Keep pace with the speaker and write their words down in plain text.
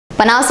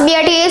પનાસ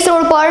BRTS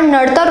road પર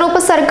નડતરરૂપ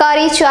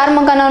સરકારી 4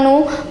 મકાનોનું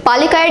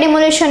પાલિકાએ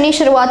ડિમોલિશનની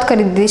શરૂઆત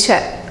કરી દીધી છે।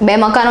 2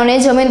 મકાનોને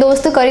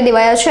જમીનદોસ્ત કરી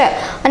દેવાયા છે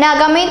અને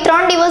આગામી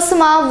 3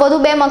 દિવસમાં વધુ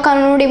 2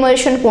 મકાનોનું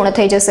ડિમોલિશન પૂર્ણ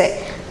થઈ જશે।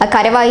 આ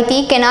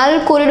કાર્યવાહીથી કેનાલ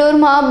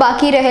કોરિડોરમાં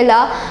બાકી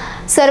રહેલા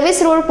સર્વિસ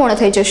રોડ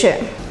પૂર્ણ થઈ જશે।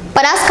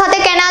 પનાસ ખાતે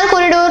કેનાલ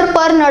કોરિડોર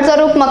પર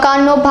નડતરરૂપ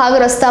મકાનનો ભાગ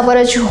રસ્તા પર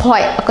જ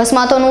હોય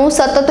અકસ્માતોનું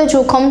સતત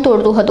જોખમ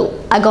તોડતું હતું।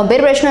 આ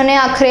ગંભીર પ્રશ્નને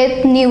આખરે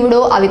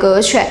નીવડો આવી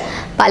ગયો છે।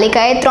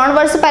 પાલિકાએ 3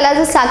 વર્ષ પહેલા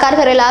જ સાકાર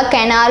કરેલા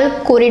કેનાલ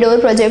કોરિડોર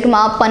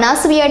પ્રોજેક્ટમાં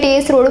પનાસ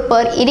BRTS રોડ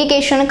પર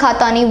ઇરિગેશન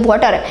ખાતાની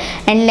water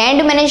and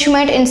land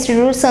management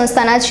institute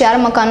સંસ્થાના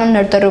 4 મકાનો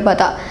નડતરરૂપ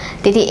હતા।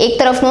 તેથી એક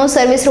તરફનો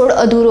સર્વિસ રોડ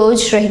અધૂરો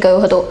જ રહી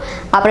ગયો હતો।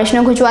 આ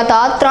પ્રશ્ન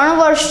ગુંચવાતા 3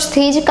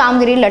 વર્ષથી જ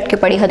કામગીરી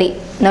લટકી પડી હતી।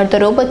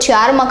 નડતરરૂપ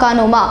 4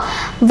 મકાનોમાં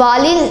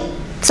વાલી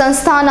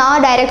સંસ્થાના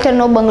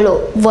ડાયરેક્ટરનો બંગલો,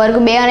 વર્ગ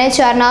 2 અને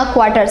 4ના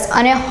ક્વાર્ટર્સ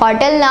અને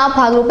હોટેલના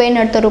ભાગરૂપે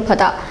નડતરરૂપ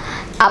હતા।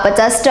 આ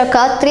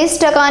 50%,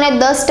 30% અને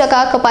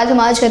 10%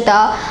 કપાતમાં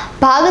જતા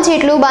ભાગ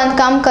જેટલું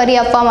બાંધકામ કરી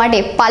આપવા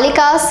માટે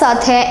પાલિકા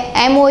સાથે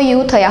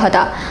MOU થયા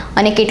હતા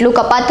અને કેટલું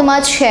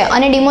કપાતમાં છે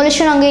અને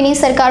ડિમોલિશન અંગેની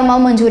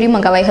સરકારમાં મંજૂરી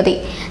મંગાવાઈ હતી।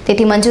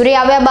 તેથી મંજૂરી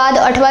આવ્યા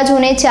બાદ 8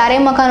 જૂને 4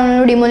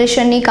 મકાનોનું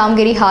ડિમોલિશનની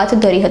કામગીરી હાથ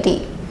ધરી હતી।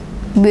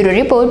 Bureau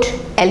report,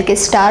 LK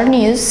star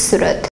news, Surat.